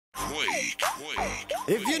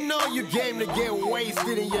If you know you came to get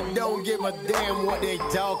wasted and you don't give a damn what they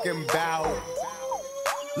talking about,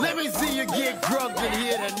 let me see you get drunk in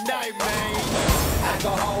here tonight, man.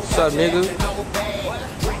 What's up, nigga?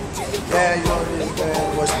 Yeah, you know what it is,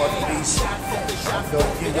 man. What's about the beast?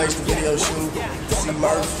 He likes the video shoot. C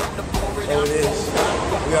Murph. Know what it is.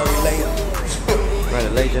 We already late.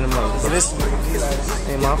 Running late in the month. So this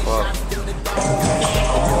ain't my fault.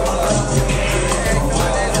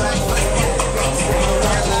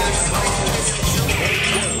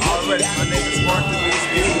 Already, my niggas marked the beast.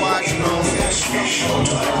 Be watching on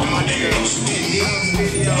my niggas.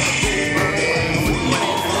 Video.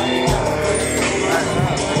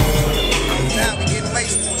 Now we getting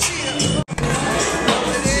wasted.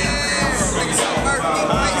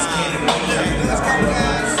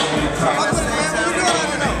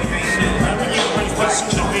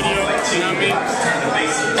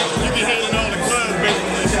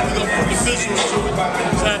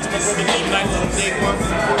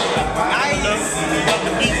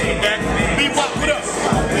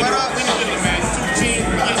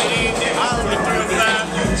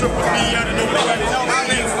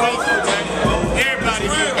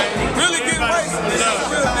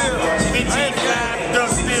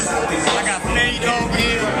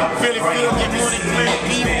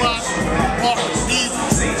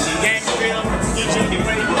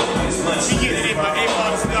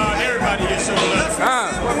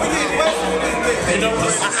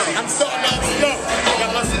 I'm starting out slow.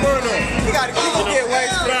 Got my Smirnoff on. You gotta keep get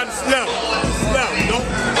wasted. Slow.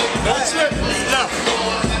 Don't trip. Slow.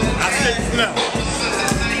 I said slow.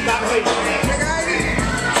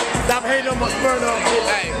 Stop hating on my Smirnoff.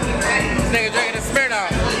 Hey, this nigga drinking the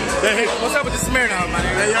Smirnoff. What's up with the Smirnoff, my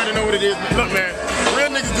nigga? Hey, y'all don't know what it is. Look, man, real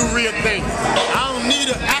niggas do real things. I don't need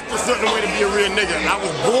to act a certain way to be a real nigga. I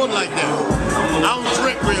was born like that. I don't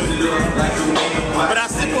drink really, but I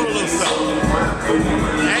sip on a little something.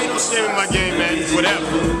 I ain't no shame in my game, man. It's whatever.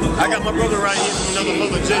 I got my brother right here from another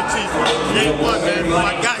mother, JT. He ain't one, man. When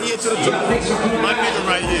I got here to the truth, my nigga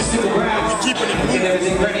right here. We keeping it moving.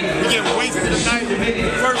 We getting wasted tonight.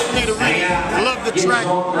 First nigga to read, love the track,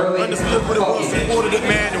 understood what it was, supported it,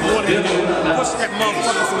 man, and wanted to push that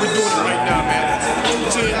motherfucker, so we're doing it right now, man.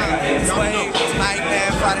 Tonight,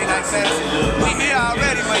 man, Friday Night Fantasy. We here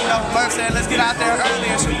already, but you know, Murph said let's get out there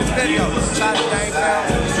early and shoot this video. Shout out to Dang Fam.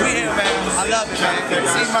 We here, man. I love it, man.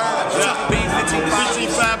 C Murph, B,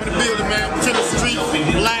 15-5 in the building, man. Killer Street,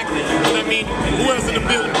 Black, you know what I mean? Who else in the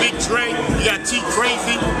building? Big Dre, you got T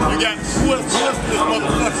Crazy, you got who else this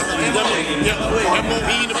motherfucker? M.O.E.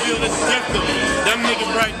 in the building, definitely. Them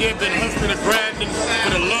niggas right there been hustling and grinding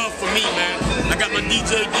for the love for me, man. I got my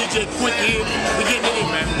DJ Quake here. We getting it in,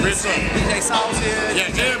 man. Real talk. DJ Sauce here. Yeah,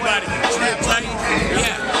 everybody. Straight tight.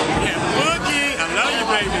 Yeah. Boogie. I love you,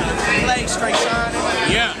 baby. Play straight shining.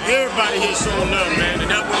 Yeah, everybody here showing love, man. And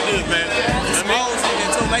that's what it is, man. I mean,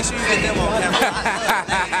 too. Make sure you get them on camera.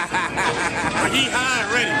 But he high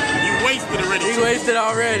already. You wasted already. He wasted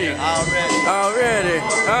already. Already.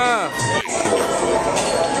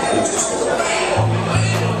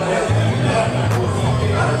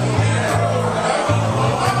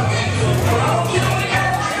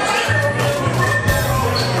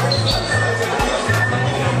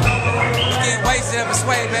 Getting wasted and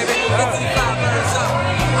persuade, baby. 55 birds up.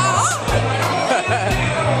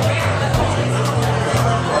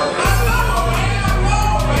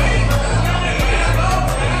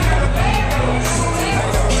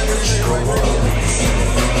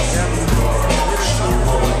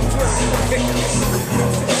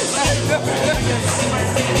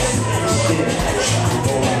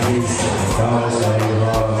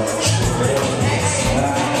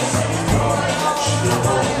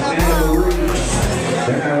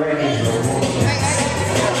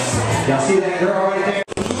 Y'all see that girl right there?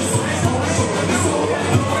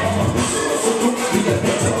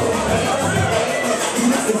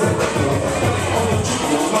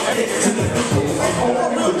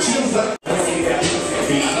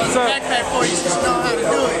 Backpack for you, so you know how to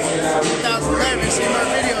do it. 2011, see my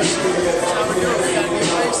video. That's how we do it. We gotta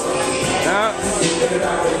get wasted.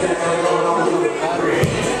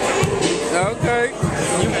 Okay.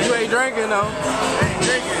 You ain't drinking, though.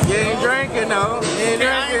 You ain't drinking, though. You ain't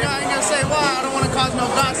drinking. I ain't gonna say why. I don't want to cause no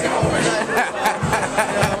gossip over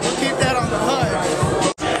that. We'll keep that on the hood.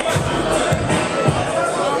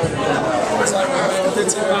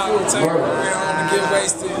 15 to get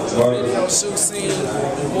wasted. Video shoot scene.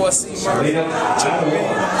 Boy C Murph.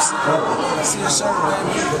 See the shirt,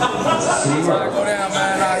 baby. So I go down,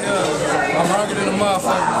 man, out here. I'm hungry than a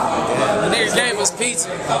motherfucker. Niggas gave us pizza.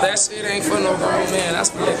 That shit ain't for no grown man. That's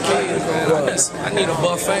for the kids, man. I need a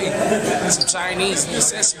buffet, some Chinese,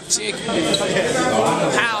 some chicken,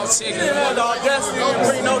 house chicken. Dog, that's don't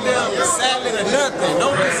bring no damn salad or nothing.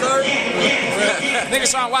 No dessert.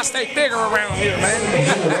 Niggas trying to watch they figure around here, man.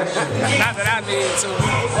 Not that I need to.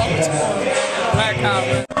 Black cow,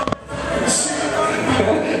 man.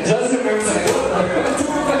 Justin Murph.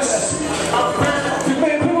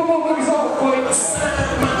 Man, put my motherfuckers on, Quake. Give us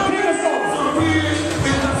some.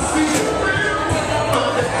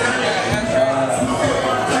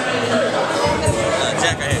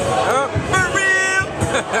 Jack ahead. For real.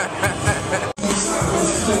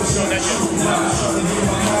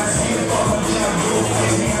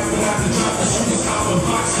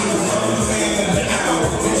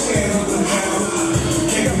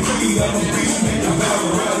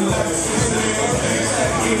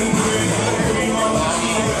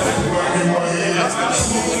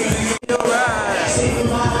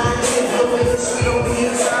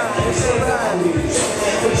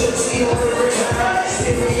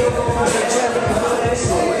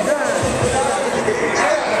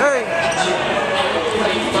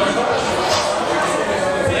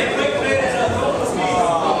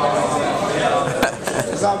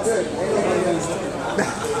 It's all good.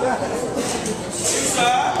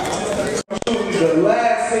 The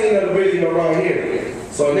last scene of the video right here.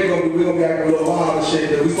 So we're gonna be acting a little wild and shit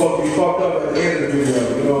that we supposed to be fucked up at the end of the video.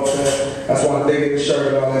 You know what I'm saying? That's why they get the shirt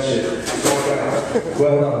and all that shit.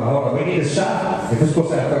 Well, hold on. We need a shot. If we're supposed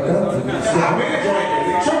to have fucked up. I've been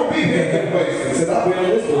drinking. Triple B been getting wasted since I've been on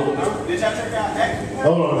this one. Did y'all check out Quake?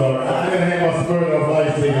 Hold on, dog. I'm gonna have my spirit of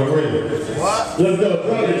life thing already. What? Let's go.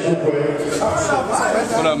 Try this shit, Quake.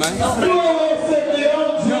 What up, man? You know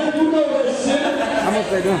that shit.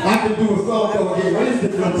 I can do a song called Get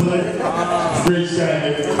Wasted for today. Great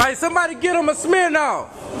shot. Hey, somebody get him a Smirnoff.